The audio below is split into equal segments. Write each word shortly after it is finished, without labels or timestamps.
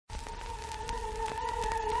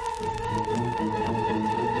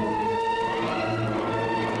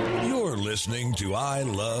You're listening to I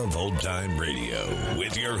Love Old Time Radio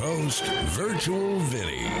with your host, Virtual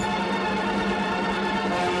Vinny.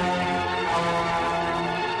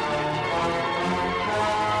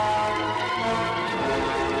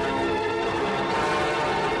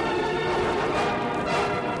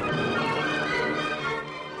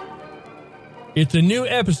 It's a new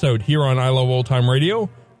episode here on I Love Old Time Radio.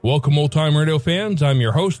 Welcome, Old Time Radio fans. I'm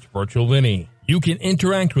your host, Virtual Vinny. You can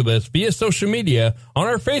interact with us via social media on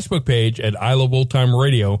our Facebook page at I Love Old Time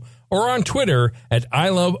Radio or on Twitter at I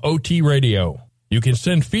Love OT Radio. You can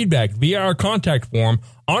send feedback via our contact form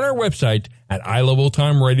on our website at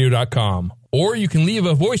iloveoldtimeradio.com, or you can leave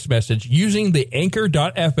a voice message using the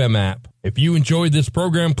Anchor.fm app. If you enjoyed this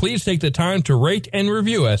program, please take the time to rate and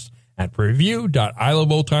review us at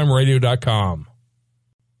review.iloveoldtimeradio.com.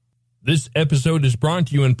 This episode is brought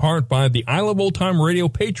to you in part by the I Love Old Time Radio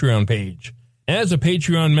Patreon page. As a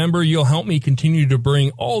Patreon member, you'll help me continue to bring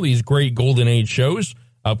all these great Golden Age shows,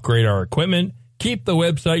 upgrade our equipment, keep the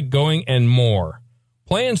website going, and more.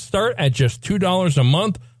 Plans start at just $2 a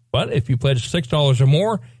month, but if you pledge $6 or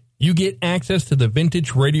more, you get access to the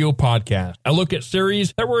Vintage Radio Podcast, a look at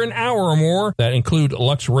series that were an hour or more that include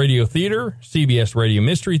Lux Radio Theater, CBS Radio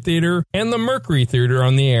Mystery Theater, and the Mercury Theater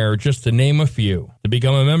on the Air, just to name a few. To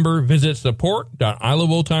become a member, visit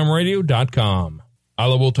support.iloveoldtimeradio.com. I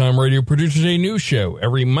Love Old Time Radio produces a new show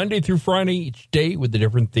every Monday through Friday, each day with a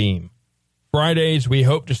different theme. Fridays, we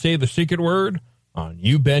hope to say the secret word on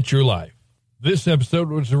You Bet Your Life. This episode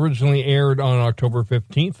was originally aired on October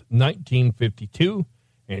 15th, 1952.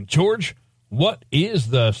 And George, what is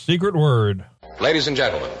the secret word? Ladies and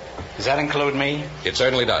gentlemen. Does that include me? It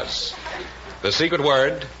certainly does. The secret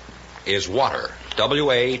word is water.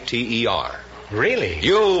 W-A-T-E-R. Really?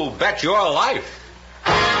 You bet your life.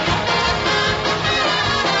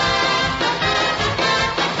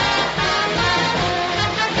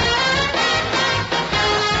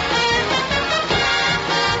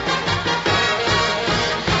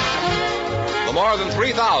 More than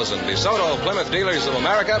 3,000 DeSoto Plymouth Dealers of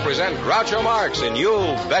America present Groucho Marx in You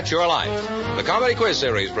Bet Your Life, the comedy quiz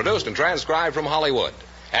series produced and transcribed from Hollywood.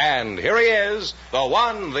 And here he is, the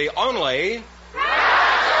one, the only...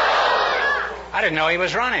 I didn't know he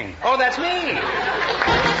was running. Oh, that's me.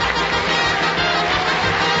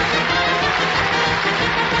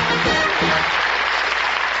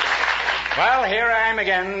 Well, here I am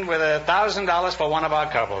again with $1,000 for one of our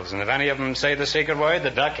couples. And if any of them say the secret word, the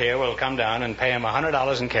duck here will come down and pay him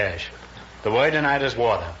 $100 in cash. The word tonight is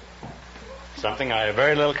water. Something I have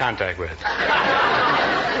very little contact with.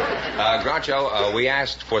 Groucho, we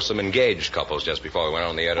asked for some engaged couples just before we went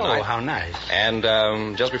on the air tonight. Oh, how nice. And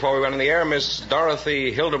just before we went on the air, Miss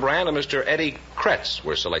Dorothy Hildebrand and Mr. Eddie Kretz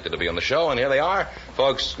were selected to be on the show. And here they are.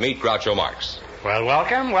 Folks, meet Groucho Marx. Well,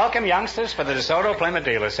 welcome, youngsters, for the DeSoto Plymouth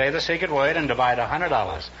Dealers. Say the secret word and divide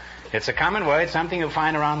 $100. It's a common word, something you'll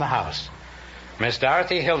find around the house. Miss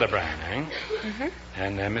Dorothy Hildebrand, eh? Mm-hmm.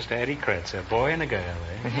 And Mr. Eddie Kretz, a boy and a girl,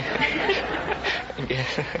 eh?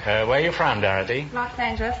 Where are you from, Dorothy? Los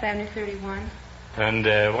Angeles, Avenue 31.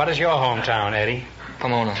 And what is your hometown, Eddie?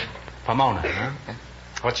 Pomona. Pomona, huh?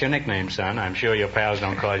 What's your nickname, son? I'm sure your pals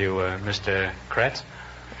don't call you Mr. Kretz.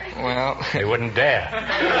 Well... They wouldn't dare.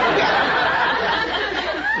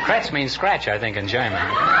 Kretz means scratch, I think, in German. All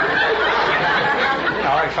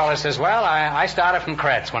right, fella says, well, I started from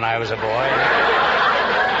Kretz when I was a boy.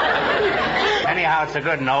 Anyhow, it's a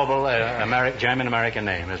good, noble German-American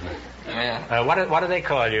name, isn't it? Yeah. What do they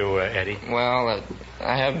call you, Eddie? Well,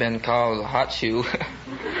 I have been called Hot Shoe.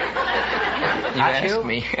 Hot Shoe?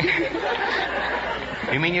 Me.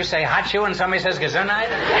 You mean you say Hot Shoe and somebody says Gesundheit?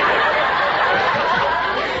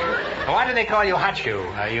 Why do they call you Hot Shoe?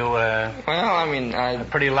 Are you, Well, I mean, I...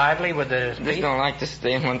 pretty lively with the... Just don't like to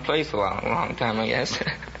stay in one place a long time, I guess.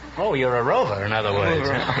 Oh, you're a rover, in other words.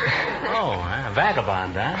 Oh, a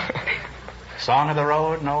vagabond, huh? Song of the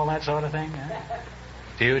road and all that sort of thing, huh?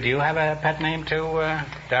 Do you have a pet name, too,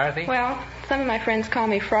 Dorothy? Well, some of my friends call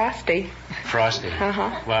me Frosty. Frosty?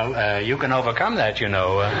 Uh-huh. Well, you can overcome that, you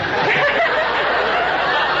know.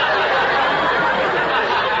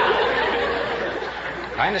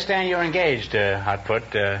 I understand you're engaged, Hot Foot.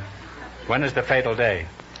 When is the fatal day?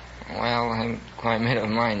 Well, I haven't quite made up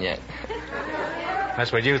my mind yet.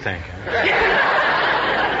 That's what you think, huh?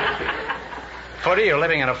 Footy, you're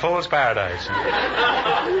living in a fool's paradise.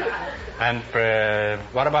 And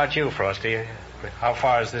what about you, Frosty? How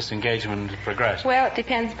far has this engagement progressed? Well, it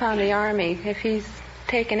depends upon the Army. If he's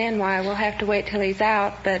taken in, why, we'll have to wait till he's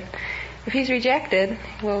out. But if he's rejected,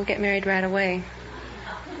 we'll get married right away.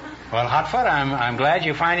 Well, Hotfoot, I'm glad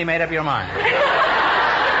you finally made up your mind.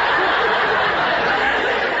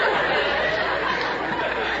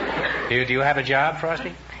 Do you have a job,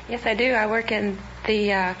 Frosty? Yes, I do. I work in the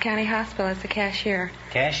county hospital as a cashier.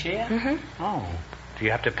 Cashier? Mm-hmm. Oh. Do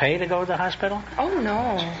you have to pay to go to the hospital? Oh,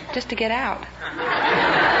 no. Just to get out.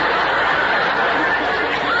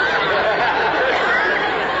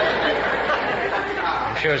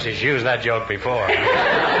 I'm sure she's used that joke before.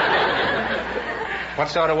 What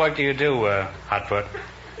sort of work do you do, Hotfoot?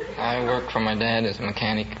 I work for my dad as a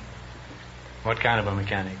mechanic. What kind of a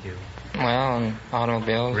mechanic you? Well, on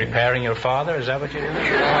automobiles. Repairing your father? Is that what you do?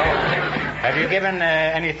 Have you given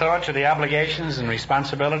any thought to the obligations and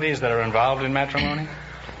responsibilities that are involved in matrimony?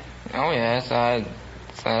 Oh, yes. I'd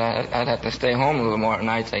have to stay home a little more at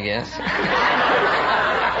nights, I guess.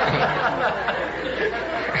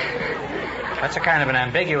 That's a kind of an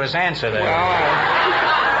ambiguous answer there.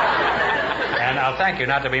 And I'll thank you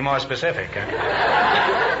not to be more specific.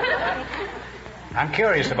 I'm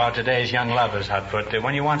curious about today's young lovers, Hotfoot.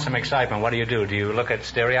 When you want some excitement, what do? Do you look at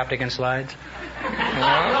stereopticon slides?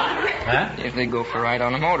 Well, if they go for a ride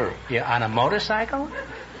on a motor. Yeah, on a motorcycle?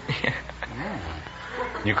 Yeah.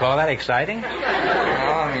 You call that exciting?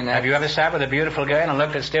 Well, I mean, Have you ever sat with a beautiful girl and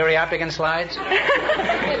looked at stereopticon slides?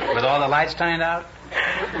 With all the lights turned out?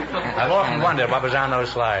 I've often wondered what was on those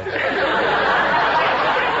slides.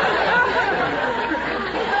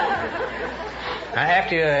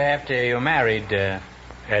 After you're married,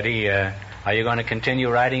 Eddie, are you going to continue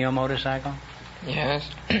riding your motorcycle? Yes,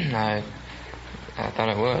 I thought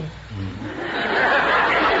I would.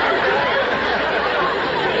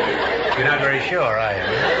 You're not very sure, are you?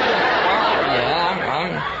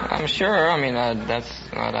 Yeah, I'm sure. I mean, that's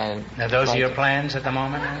what I... Now, those are your plans at the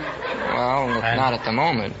moment? Well, not at the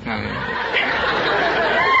moment. I mean...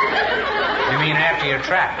 You mean after you're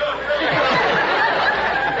trapped?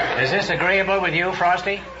 Is this agreeable with you,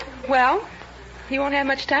 Frosty? Well, you won't have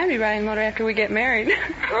much time to be riding a motor after we get married.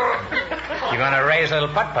 You're going to raise little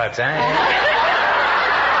putt-putts, eh?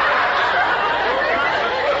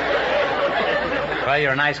 Well,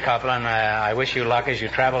 you're a nice couple, and I wish you luck as you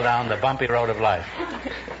travel down the bumpy road of life.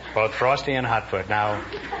 Both Frosty and Hotfoot. Now,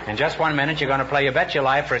 in just 1 minute, you're going to play You Bet Your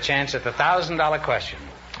Life for a chance at the $1,000 question.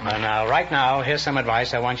 And now, right now, here's some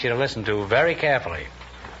advice I want you to listen to very carefully.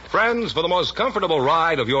 Friends, for the most comfortable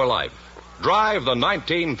ride of your life, drive the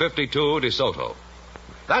 1952 DeSoto.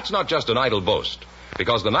 That's not just an idle boast,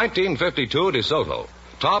 because the 1952 DeSoto,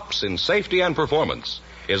 tops in safety and performance,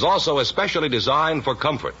 is also especially designed for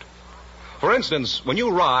comfort. For instance, when you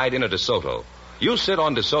ride in a DeSoto, you sit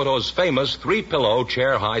on DeSoto's famous 3-pillow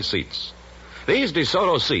chair-high seats. These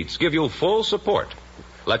DeSoto seats give you full support,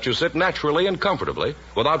 let you sit naturally and comfortably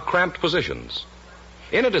without cramped positions.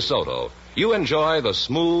 In a DeSoto, you enjoy the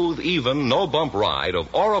smooth, even, no-bump ride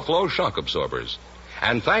of Oriflow shock absorbers.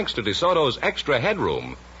 And thanks to DeSoto's extra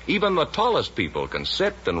headroom, even the tallest people can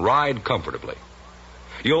sit and ride comfortably.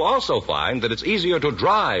 You'll also find that it's easier to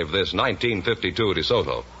drive this 1952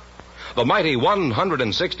 DeSoto. The mighty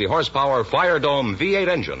 160-horsepower Fire Dome V8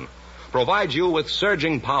 engine provides you with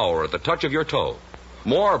surging power at the touch of your toe.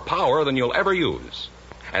 More power than you'll ever use.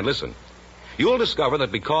 And listen, you'll discover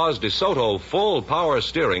that because DeSoto full power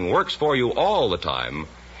steering works for you all the time,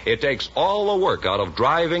 it takes all the work out of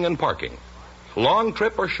driving and parking. Long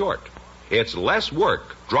trip or short, it's less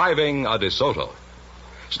work driving a DeSoto.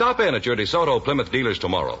 Stop in at your DeSoto Plymouth dealers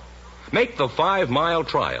tomorrow. Make the 5-mile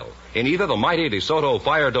trial in either the mighty DeSoto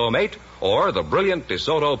Fire Dome 8 or the brilliant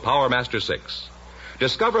DeSoto Powermaster 6.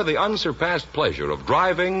 Discover the unsurpassed pleasure of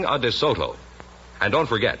driving a DeSoto. And don't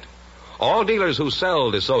forget, all dealers who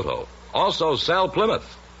sell DeSoto also sell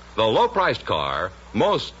Plymouth, the low-priced car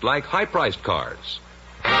most like high-priced cars.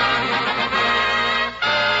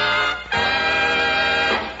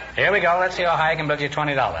 Here we go. Let's see how high I can build you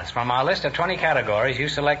 $20. From our list of 20 categories, you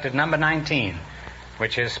selected number 19,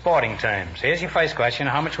 which is sporting terms. Here's your first question.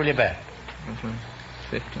 How much will you bet?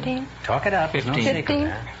 15. Talk it up. 15. No secret, 15.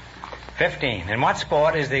 man. 15. In what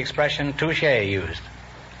sport is the expression touche used?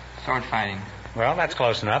 Sword fighting. Well, that's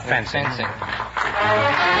close enough. Fencing.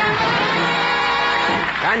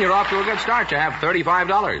 And you're off to a good start. You have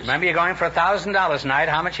 $35. Remember, you're going for $1,000 tonight.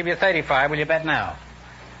 How much of your 35 will you bet now?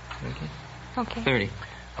 Okay. 30.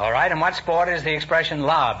 All right. In what sport is the expression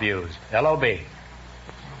lob used? L-O-B.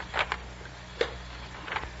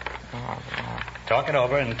 Talk it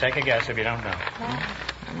over and take a guess if you don't know.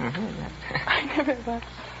 I never was.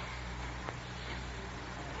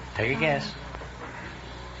 Take a guess.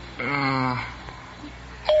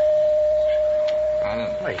 I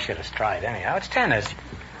don't... Well, you should have tried anyhow. It's tennis.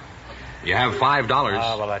 You have $5.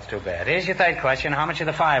 Oh, well, that's too bad. Here's your third question. How much of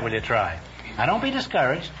the 5 will you try? Now, don't be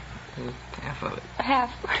discouraged. Half of it.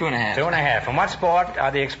 Half. 2.5. 2.5. In what sport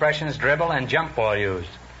are the expressions dribble and jump ball used?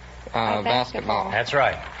 Basketball. That's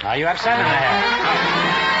right. Now you have $7.5.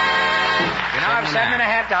 You now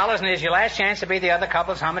have $7.5, and here's your last chance to beat the other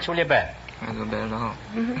couples. How much will you bet? I will bet it all.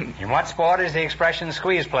 In what sport is the expression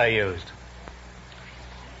squeeze play used?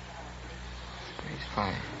 Squeeze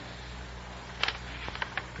play.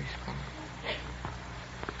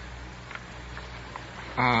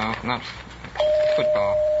 Not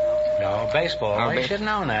football. No, baseball. Oh, You should have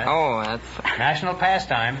known that. Oh, that's... National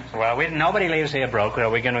pastime. Well, nobody leaves here broke.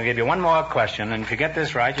 We're going to give you one more question, and if you get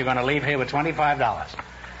this right, you're going to leave here with $25.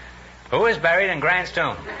 Who is buried in Grant's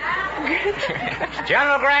tomb?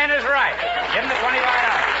 General Grant is right. Give him the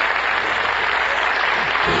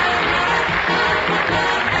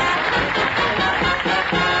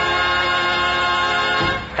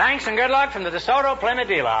 $25. Thanks and good luck from the DeSoto Plymouth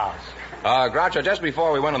Dealer House. Groucho, just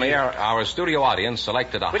before we went on the air, our studio audience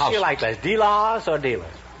selected a house. Which do you like best, dealers or dealers?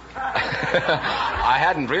 I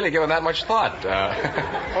hadn't really given that much thought.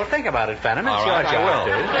 Well, think about it, Fenham. It's your job. I will.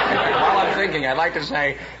 Dude. While I'm thinking, I'd like to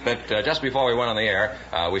say that just before we went on the air,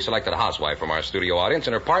 we selected a housewife from our studio audience,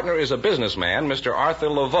 and her partner is a businessman, Mr. Arthur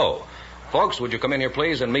Laveau. Folks, would you come in here,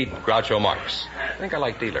 please, and meet Groucho Marx? I think I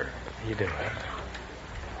like dealer. You do, right?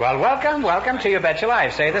 Well, welcome to You Bet Your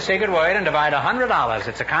Life. Say the secret word and divide $100.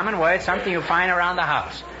 It's a common word, something you find around the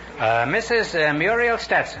house. Mrs. Muriel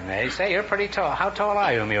Stetson, they say you're pretty tall. How tall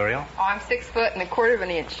are you, Muriel? Oh, I'm 6 foot and 1/4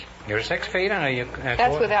 inch. You're 6 feet, and are you...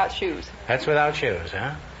 That's without shoes. That's without shoes,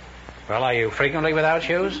 huh? Well, are you frequently without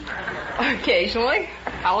shoes? Occasionally.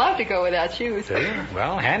 I love to go without shoes. Do you?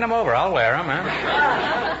 Well, hand them over. I'll wear them,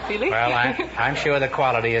 huh? Really? Well, I'm sure the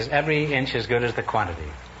quality is every inch as good as the quantity.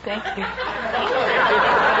 Thank you.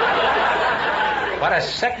 What a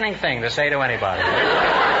sickening thing to say to anybody.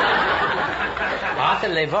 Arthur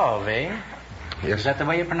Laveau, eh? Yes. Is that the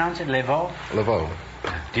way you pronounce it, Laveau? Laveau.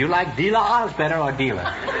 Do you like dealers better or dealer?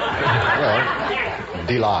 Well,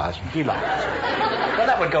 dealers. Dealers. Well,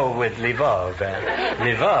 that would go with Laveau.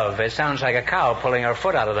 Laveau, it sounds like a cow pulling her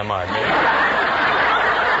foot out of the mud.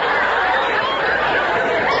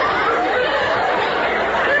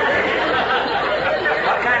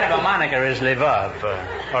 What kind of a moniker is Laveau?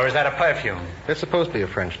 Or is that a perfume? It's supposed to be a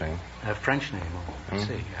French name. A French name. Let's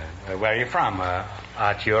see. Where are you from?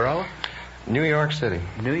 Arturo? New York City.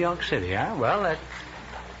 New York City, huh? Well,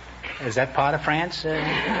 is that part of France?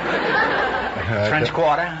 French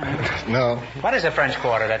Quarter? No. What is a French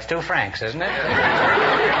Quarter? That's 2 francs, isn't it?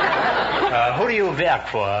 Who do you work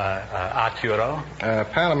for, Arturo?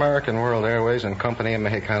 Pan American World Airways and Compañía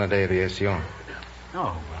Mexicana de Aviación. Oh,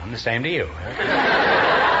 well, I'm the same to you.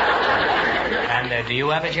 And do you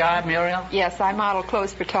have a job, Muriel? Yes, I model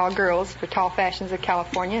clothes for tall girls, for Tall Fashions of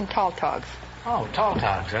California, and Tall Togs. Oh, Tall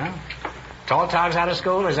Togs, huh? Tall Togs out of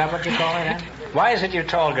school? Is that what you call it, huh? Why is it you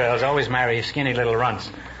tall girls always marry skinny little runts?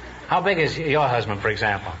 How big is your husband, for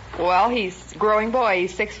example? Well, he's a growing boy.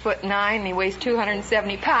 He's 6'9", and he weighs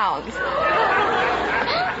 270 pounds.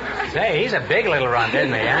 Say, he's a big little runt,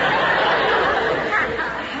 isn't he, huh?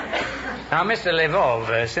 Now, Mr.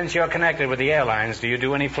 Laveau, since you're connected with the airlines, do you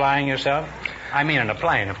do any flying yourself? I mean in a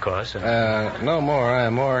plane, of course. No more. I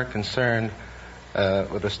am more concerned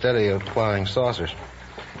with the study of flying saucers.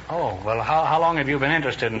 Oh, well, how long have you been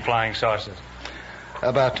interested in flying saucers?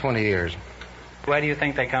 About 20 years. Where do you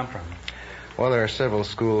think they come from? Well, there are several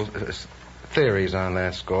theories on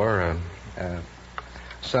that score.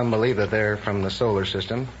 Some believe that they're from the solar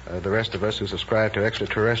system. The rest of us who subscribe to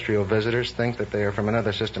extraterrestrial visitors think that they are from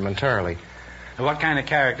another system entirely. What kind of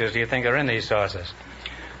characters do you think are in these saucers?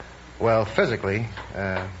 Well, physically,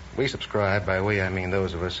 we subscribe, by we I mean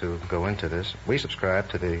those of us who go into this, we subscribe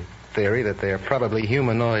to the theory that they are probably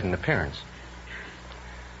humanoid in appearance.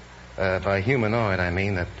 By humanoid, I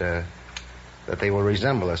mean that they will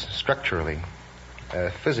resemble us structurally.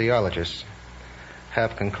 Physiologists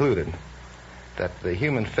have concluded that the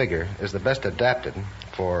human figure is the best adapted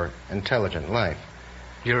for intelligent life.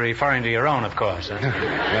 You're referring to your own, of course. Huh?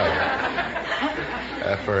 No.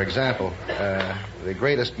 For example, the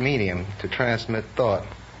greatest medium to transmit thought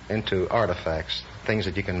into artifacts, things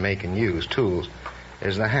that you can make and use, tools,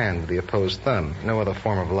 is the hand, the opposed thumb. No other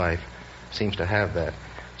form of life seems to have that.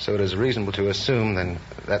 So it is reasonable to assume then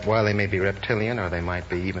that while they may be reptilian, or they might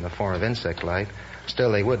be even a form of insect life,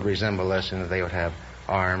 still they would resemble us in that they would have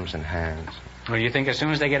arms and hands. Well, you think as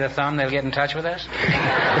soon as they get a thumb, they'll get in touch with us?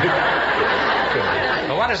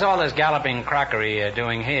 Well, what is all this galloping crockery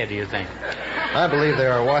doing here, do you think? I believe they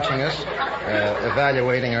are watching us,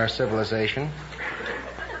 evaluating our civilization,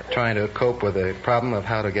 trying to cope with the problem of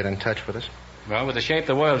how to get in touch with us. Well, with the shape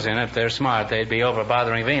the world's in, if they're smart, they'd be over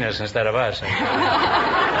bothering Venus instead of us.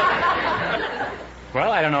 Well,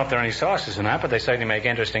 I don't know if there are any saucers or not, but they certainly make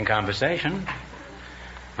interesting conversation.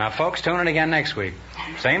 Now, folks, tune in again next week.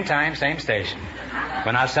 Same time, same station.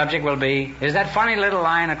 When our subject will be, is that funny little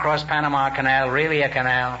line across Panama Canal really a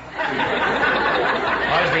canal?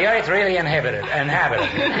 Or is the earth really inhabited?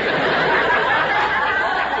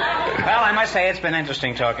 Well, I must say it's been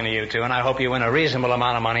interesting talking to you two, and I hope you win a reasonable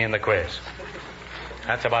amount of money in the quiz.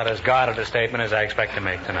 That's about as guarded a statement as I expect to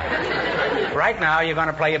make tonight. Right now, you're going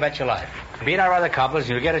to play You Bet Your Life. Beat our other couples,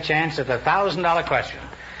 and you'll get a chance at the $1,000 question.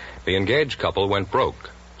 The engaged couple went broke,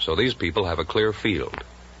 so these people have a clear field.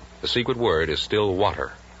 The secret word is still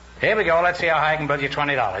water. Here we go. Let's see how high I can build you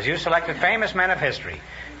 $20. You selected famous men of history.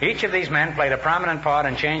 Each of these men played a prominent part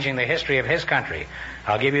in changing the history of his country.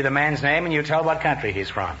 I'll give you the man's name, and you tell what country he's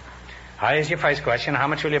from. Here's your first question. How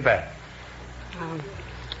much will you bet?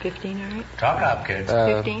 15, all right? Talk up, kids.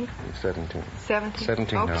 15? 17. 17?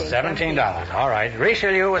 $17. Okay. $17. All right.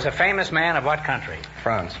 Richelieu was a famous man of what country?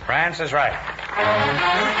 France. France is right.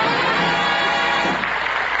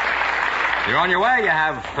 You're on your way. You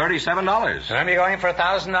have $37. Remember, you're going for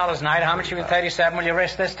 $1,000 tonight. How much of your 37 will you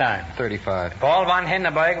risk this time? 35. Paul von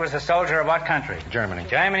Hindenburg was a soldier of what country? Germany.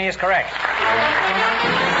 Germany is correct.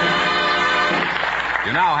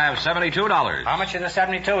 You now have $72. How much of the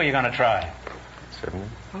 72 are you going to try? 70.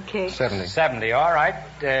 Okay. 70. 70, all right.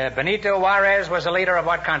 Benito Juarez was the leader of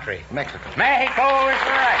what country? Mexico. Mexico is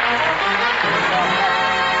correct.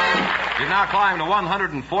 You've now climbed to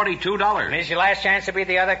 $142. This is your last chance to beat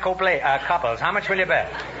the other couples. How much will you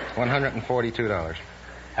bet? $142.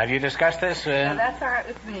 Have you discussed this? No, that's all right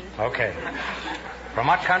with me. Okay. From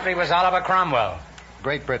what country was Oliver Cromwell?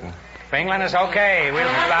 Great Britain. England is okay. We'll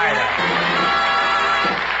fly that.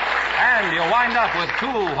 And you'll wind up with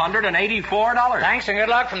 $284. Thanks and good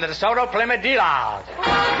luck from the DeSoto Plymouth Dealers.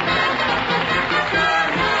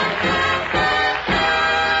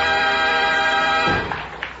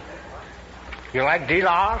 You like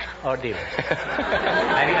dealers or dealers?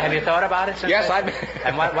 have you thought about it since? Yes,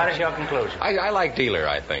 And what is your conclusion? I like dealer,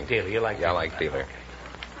 I think. Dealer, you like dealer? Yeah, I like dealer.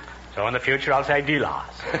 So in the future, I'll say dealers.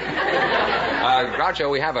 Groucho,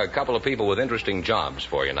 we have a couple of people with interesting jobs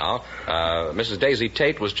for you now. Mrs. Daisy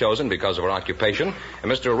Tate was chosen because of her occupation, and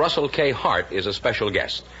Mr. Russell K. Hart is a special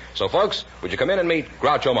guest. So, folks, would you come in and meet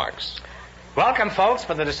Groucho Marx? Welcome, folks,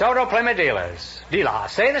 for the DeSoto Plymouth Dealers. Dealer,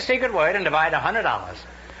 say the secret word and divide $100.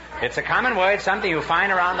 It's a common word, something you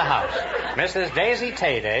find around the house. Mrs. Daisy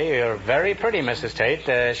Tate, You're very pretty, Mrs.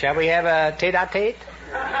 Tate. Shall we have a Tate-a-Tate?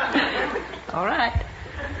 All right.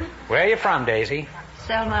 Where are you from, Daisy?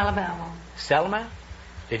 Selma, Alabama. Selma?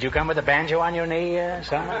 Did you come with a banjo on your knee,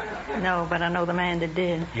 Selma? No, but I know the man that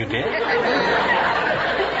did. You did?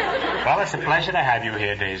 Well, it's a pleasure to have you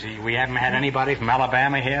here, Daisy. We haven't had anybody from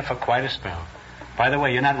Alabama here for quite a spell. By the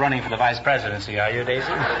way, you're not running for the vice presidency, are you, Daisy?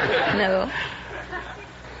 No.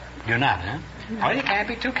 You're not, huh? Well, you can't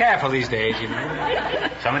be too careful these days, you know.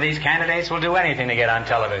 Some of these candidates will do anything to get on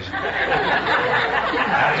television.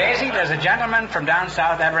 Now, Daisy, does a gentleman from down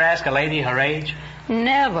south ever ask a lady her age?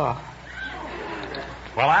 Never.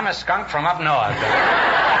 Well, I'm a skunk from up north.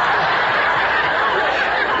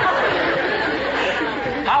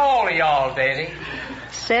 How old are y'all, Daisy?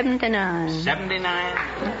 79. 79?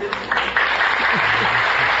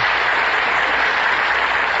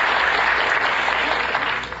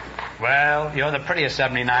 Well, you're the prettiest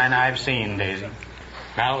 79 I've seen, Daisy.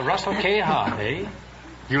 Now, Russell K. Hart, eh?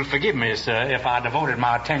 You'll forgive me, sir, if I devoted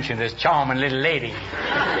my attention to this charming little lady.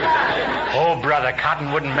 Oh, brother,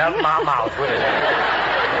 cotton wouldn't melt my mouth, would it?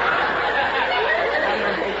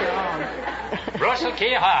 Russell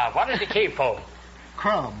K. Hart, what is the key for?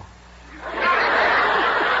 Crumb.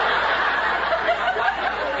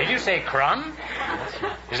 Did you say crumb?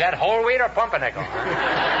 Is that whole wheat or pumpernickel?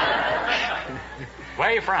 Where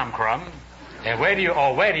are you from, Crumb? And where do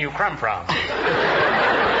you crumb from?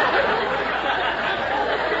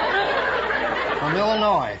 From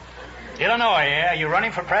Illinois. Illinois, yeah? Are you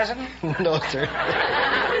running for president? No, sir.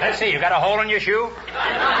 Let's see, you got a hole in your shoe?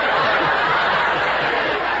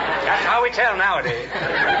 That's how we tell nowadays.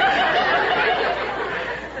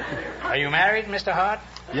 Are you married, Mr. Hart?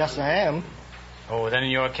 Yes, I am. Oh, then in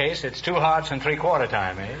your case, it's 2 hearts and 3/4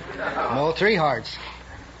 time, eh? No, 3 hearts.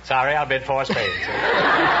 Sorry, I'll bid 4 spades.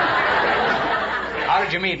 How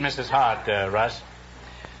did you meet Mrs. Hart, Russ?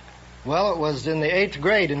 Well, it was in the 8th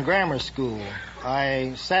grade in grammar school.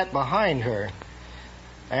 I sat behind her.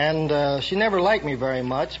 And she never liked me very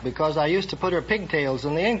much because I used to put her pigtails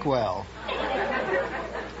in the inkwell.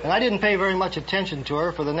 And I didn't pay very much attention to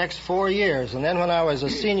her for the next 4 years. And then when I was a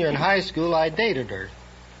senior in high school, I dated her.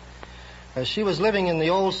 She was living in the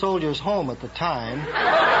old soldiers' home at the time.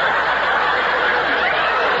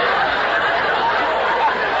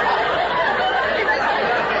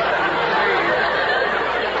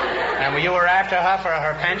 after her for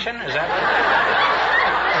her pension? Is that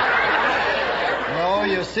No,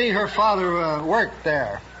 you see, her father worked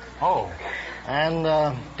there. Oh. And,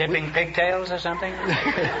 dipping pigtails or something?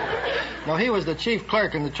 No, he was the chief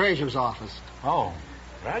clerk in the treasurer's office. Oh.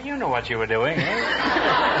 Well, you know what you were doing,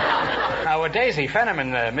 eh? Now, Daisy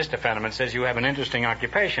Fenneman, Mr. Fenneman says you have an interesting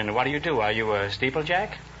occupation. What do? Are you a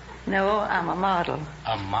steeplejack? No, I'm a model.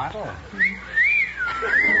 A model?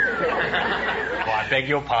 Oh, I beg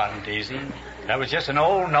your pardon, Daisy. That was just an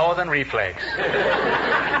old northern reflex.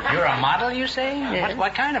 You're a model, you say? Yes.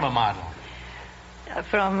 What kind of a model?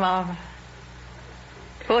 From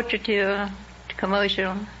portraiture to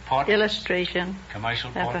commercial illustration.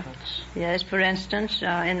 Commercial portraits? Yes, for instance,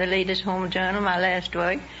 in the latest Home Journal, my last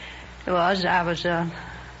work I was a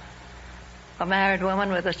married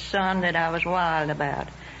woman with a son that I was wild about.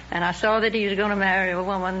 And I saw that he was going to marry a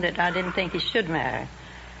woman that I didn't think he should marry.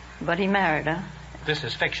 But he married her. This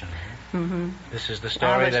is fiction. Mm-hmm. This is the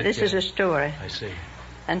story This is a story. I see.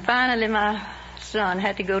 And finally, my son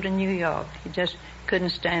had to go to New York. He just couldn't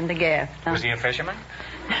stand the gaff. Was he a fisherman?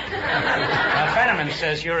 Now, Fenneman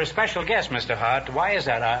says you're a special guest, Mr. Hart. Why is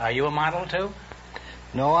that? Are you a model, too?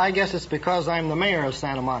 No, I guess it's because I'm the mayor of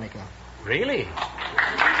Santa Monica. Really?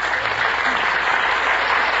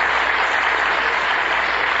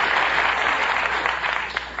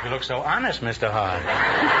 You look so honest, Mr. Hart.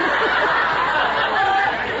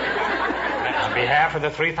 On behalf of the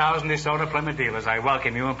 3,000 DeSoto Plymouth dealers, I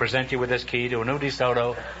welcome you and present you with this key to a new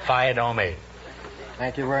DeSoto Fire Dome 8.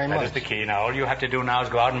 Thank you very much. That is the key. Now, all you have to do now is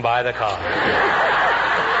go out and buy the car.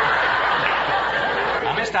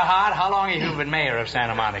 Now, Mr. Hart, how long have you been mayor of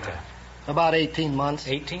Santa Monica? About 18 months.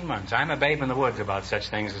 18 months. I'm a babe in the woods about such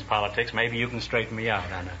things as politics. Maybe you can straighten me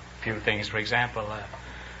out on a few things. For example,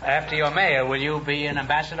 after you're mayor, will you be an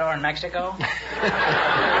ambassador in Mexico? What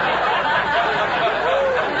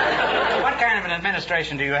kind of an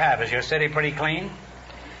administration do you have? Is your city pretty clean?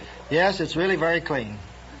 Yes, it's really very clean.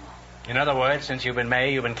 In other words, since you've been mayor,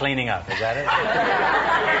 you've been cleaning up. Is that it?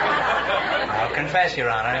 Now, confess, Your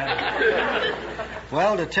Honor.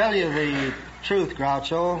 Well, to tell you the truth,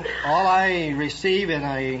 Groucho, all I receive in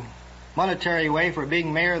a monetary way for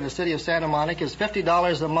being mayor of the city of Santa Monica is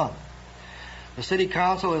 $50 a month. The city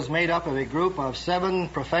council is made up of a group of 7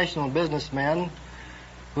 professional businessmen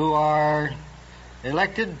who are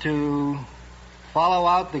elected to follow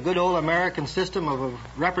out the good old American system of a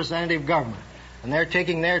representative government. And they're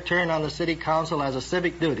taking their turn on the city council as a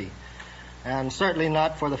civic duty. And certainly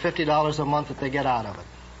not for the $50 a month that they get out of it.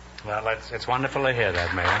 Well, it's wonderful to hear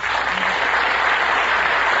that, Mayor.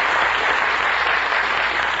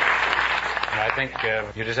 And I think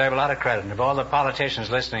you deserve a lot of credit. And if all the politicians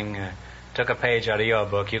listening took a page out of your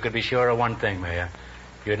book, you could be sure of one thing, Mayor.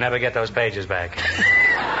 You'd never get those pages back.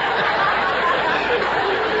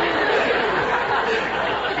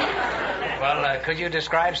 Well, could you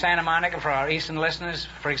describe Santa Monica for our eastern listeners?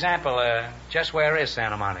 For example, just where is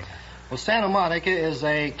Santa Monica? Well, Santa Monica is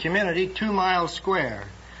a community 2 miles square.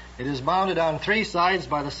 It is bounded on 3 sides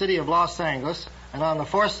by the city of Los Angeles and on the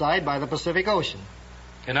 4th side by the Pacific Ocean.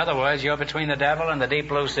 In other words, you're between the devil and the deep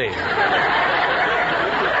blue sea.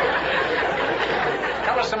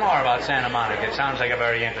 Tell us some more about Santa Monica. It sounds like a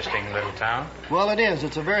very interesting little town. Well, it is.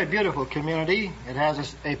 It's a very beautiful community. It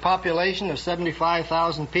has a population of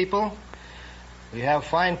 75,000 people. We have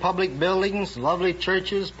fine public buildings, lovely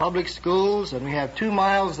churches, public schools, and we have 2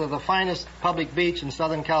 miles of the finest public beach in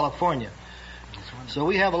Southern California. So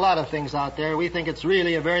we have a lot of things out there. We think it's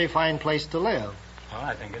really a very fine place to live. Well,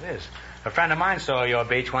 I think it is. A friend of mine saw your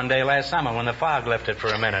beach one day last summer when the fog lifted for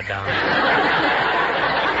a minute down there.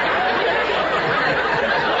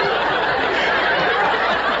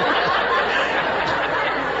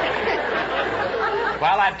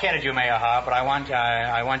 Well, I've kidded you, Mayor Hart, but I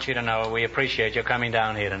want you to know we appreciate your coming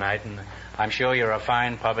down here tonight, and I'm sure you're a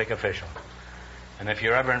fine public official. And if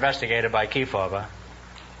you're ever investigated by Kefauver,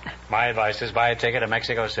 my advice is buy a ticket to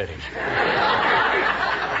Mexico City.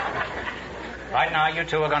 Right now, you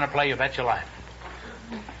two are going to play You Bet Your Life.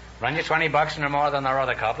 Run you $20 no more than our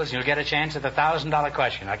other couples, and you'll get a chance at the $1,000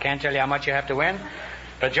 question. I can't tell you how much you have to win,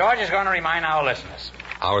 but George is going to remind our listeners.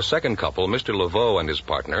 Our second couple, Mr. Laveau and his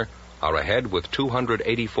partner, are ahead with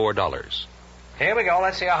 $284. Here we go.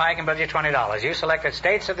 Let's see how high I can bet you $20. You selected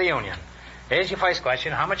States of the Union. Here's your first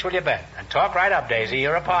question. How much will you bet? And talk right up, Daisy.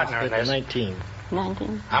 You're a partner in this. 19.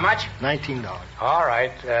 How much? $19. All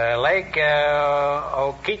right. Lake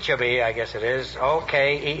Okeechobee, I guess it is.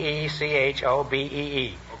 Okeechobee.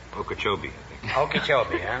 Okeechobee, I think.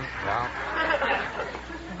 Okeechobee, huh?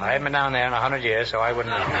 Well, I haven't been down there in 100 years, so I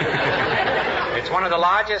wouldn't know. It's one of the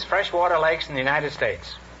largest freshwater lakes in the United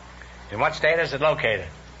States. In what state is it located?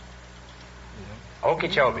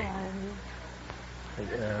 Okeechobee.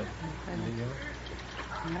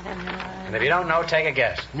 And if you don't know, take a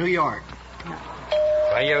guess. New York.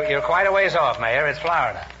 Well, you're quite a ways off, Mayor. It's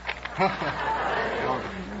Florida.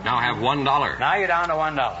 Now have $1. Now you're down to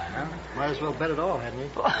 $1, huh? Might as well bet it all, hadn't we?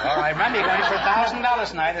 All right, remember, you're going for $1,000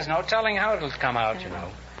 tonight. There's no telling how it'll come out, you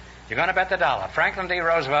know. You're going to bet the dollar. Franklin D.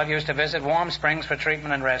 Roosevelt used to visit Warm Springs for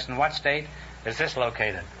treatment and rest. In what state is this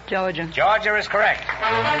located? Georgia. Georgia is correct.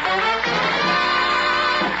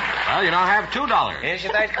 Well, you now have $2. Here's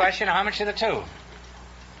your third question. How much are the two?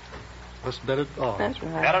 Let's bet it all. That's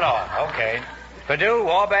right. Bet it all. Okay. Purdue,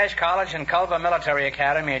 Wabash College, and Culver Military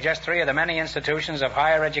Academy are just three of the many institutions of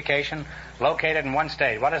higher education located in one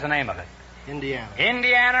state. What is the name of it? Indiana.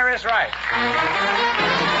 Indiana is right.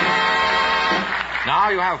 Now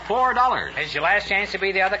you have $4. Here's your last chance to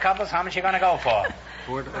be the other couples. How much are you going to go for?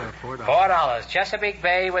 $4. $4. Chesapeake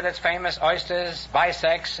Bay with its famous oysters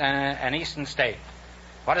bisects an eastern state.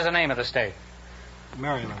 What is the name of the state?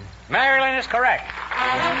 Maryland. Maryland is correct.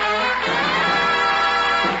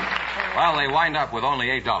 Well, they wind up with only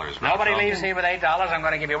 $8. Nobody leaves here with $8. I'm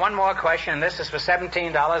going to give you one more question, and this is for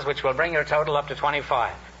 $17, which will bring your total up to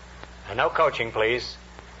 $25. And no coaching, please.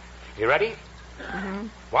 You ready? Mm-hmm.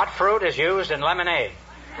 What fruit is used in lemonade?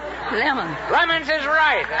 Lemon. Lemons is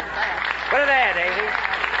right. Put it there, Daisy.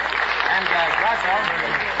 And, Groucho,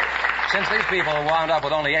 since these people wound up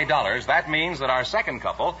with only $8, that means that our second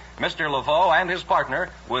couple, Mr. Laveau and his partner,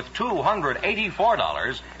 with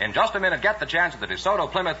 $284, in just a minute get the chance at the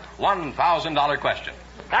DeSoto Plymouth $1,000 question.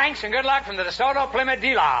 Thanks and good luck from the DeSoto Plymouth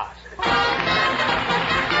dealers.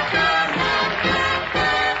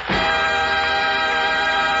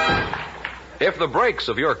 If the brakes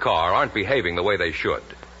of your car aren't behaving the way they should,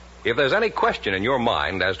 if there's any question in your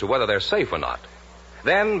mind as to whether they're safe or not,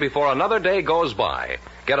 then before another day goes by,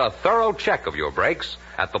 get a thorough check of your brakes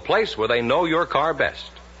at the place where they know your car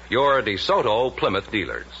best, your DeSoto Plymouth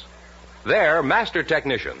dealers. Their master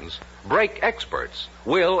technicians, brake experts,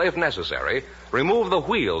 will, if necessary, remove the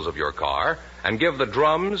wheels of your car and give the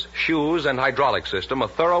drums, shoes, and hydraulic system a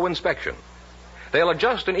thorough inspection. They'll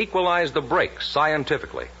adjust and equalize the brakes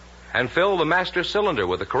scientifically and fill the master cylinder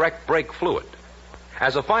with the correct brake fluid.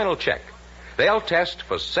 As a final check, they'll test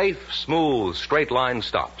for safe, smooth, straight-line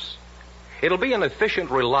stops. It'll be an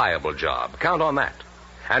efficient, reliable job. Count on that.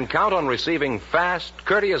 And count on receiving fast,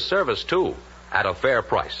 courteous service, too, at a fair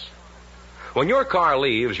price. When your car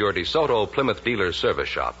leaves your DeSoto Plymouth dealer's service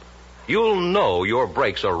shop, you'll know your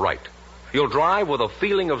brakes are right. You'll drive with a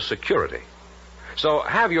feeling of security. So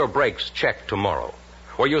have your brakes checked tomorrow,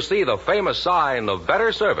 where you'll see the famous sign of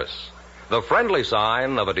better service, the friendly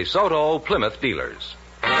sign of a DeSoto Plymouth dealers.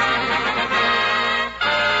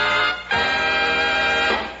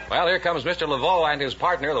 Well, here comes Mr. Laveau and his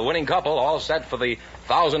partner, the winning couple, all set for the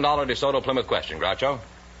 $1,000 DeSoto Plymouth question. Groucho?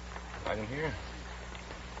 Right in here.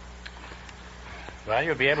 Well,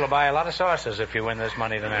 you'll be able to buy a lot of sauces if you win this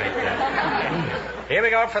money tonight. Here we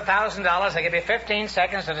go for $1,000. I give you 15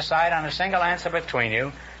 seconds to decide on a single answer between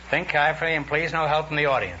you. Think carefully and please no help from the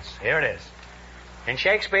audience. Here it is. In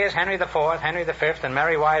Shakespeare's Henry IV, Henry V, and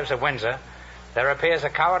Merry Wives of Windsor, there appears a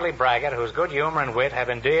cowardly braggart whose good humor and wit have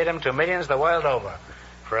endeared him to millions the world over.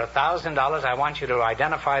 For $1,000, I want you to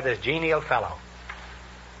identify this genial fellow.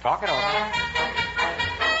 Talk it over.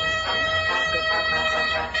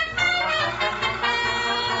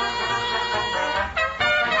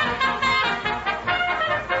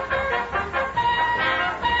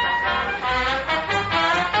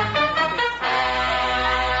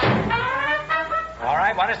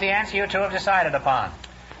 What is the answer you two have decided upon?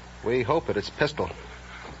 We hope it's Pistol.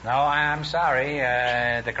 No, I'm sorry.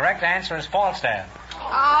 The correct answer is Falstaff.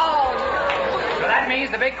 Oh! So that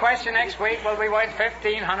means the big question next week will be worth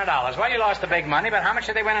 $1,500. Well, you lost the big money, but how much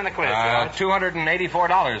did they win in the quiz, George?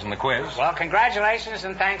 $284 in the quiz. Well, congratulations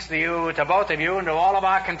and thanks to both of you, and to all of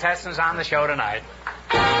our contestants on the show tonight.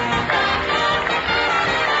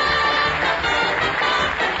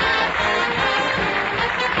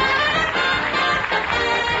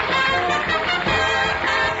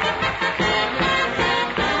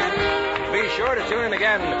 Tune in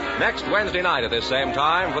again next Wednesday night at this same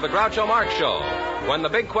time for the Groucho Marx Show, when the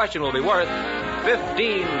big question will be worth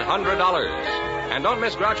 $1,500. And don't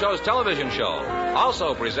miss Groucho's television show,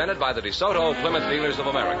 also presented by the DeSoto Plymouth Dealers of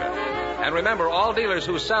America. And remember, all dealers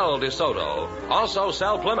who sell DeSoto also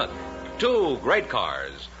sell Plymouth. Two great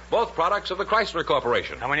cars, both products of the Chrysler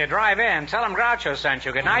Corporation. And when you drive in, tell them Groucho sent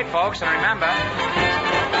you. Good night, folks, and remember,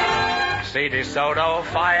 see DeSoto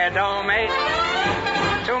Fire Dome 8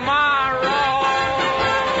 tomorrow.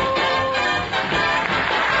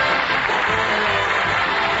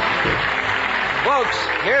 Folks,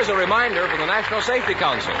 here's a reminder from the National Safety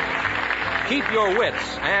Council. Keep your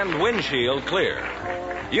wits and windshield clear.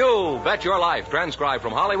 You Bet Your Life, transcribed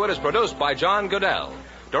from Hollywood, is produced by John Goodell.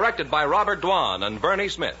 Directed by Robert Dwan and Bernie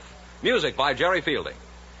Smith. Music by Jerry Fielding.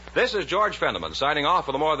 This is George Fenneman signing off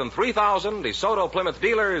for the more than 3,000 DeSoto Plymouth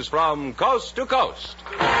dealers from coast to coast.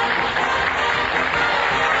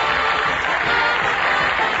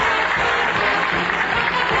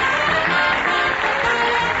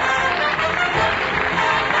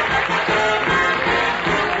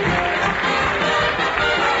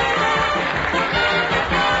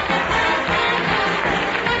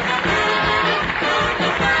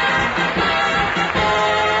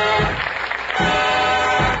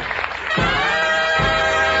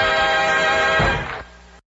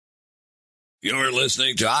 You're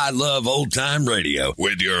listening to I Love Old Time Radio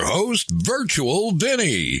with your host, Virtual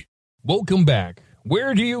Vinny. Welcome back.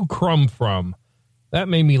 Where do you crumb from? That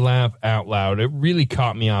made me laugh out loud. It really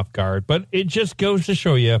caught me off guard, but it just goes to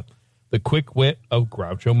show you the quick wit of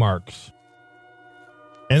Groucho Marx.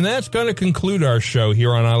 And that's going to conclude our show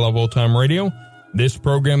here on I Love Old Time Radio. This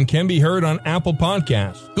program can be heard on Apple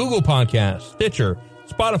Podcasts, Google Podcasts, Stitcher,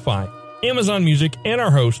 Spotify, Amazon Music, and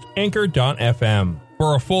our host, Anchor.fm.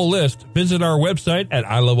 For a full list, visit our website at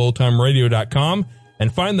iloveoldtimeradio.com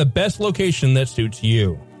and find the best location that suits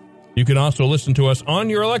you. You can also listen to us on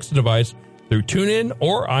your Alexa device through TuneIn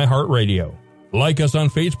or iHeartRadio. Like us on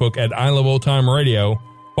Facebook at I Love Old Time Radio.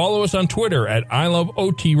 Follow us on Twitter at I Love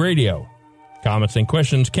OT Radio. Comments and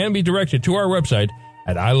questions can be directed to our website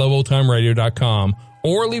at iloveoldtimeradio.com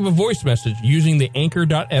or leave a voice message using the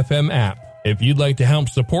Anchor.fm app. If you'd like to help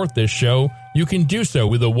support this show, you can do so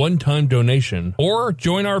with a one-time donation or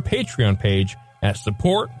join our Patreon page at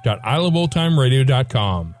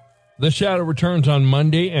support.iloveoldtimeradio.com. The Shadow returns on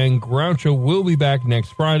Monday, and Groucho will be back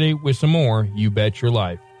next Friday with some more You Bet Your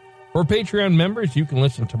Life. For Patreon members, you can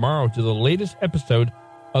listen tomorrow to the latest episode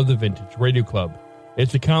of the Vintage Radio Club.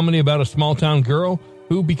 It's a comedy about a small-town girl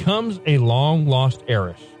who becomes a long-lost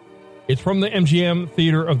heiress. It's from the MGM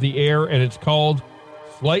Theater of the Air, and it's called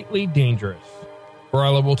Slightly Dangerous. For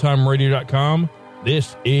iloveoldtimeradio.com,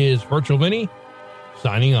 this is Virtual Vinny,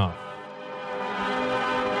 signing off.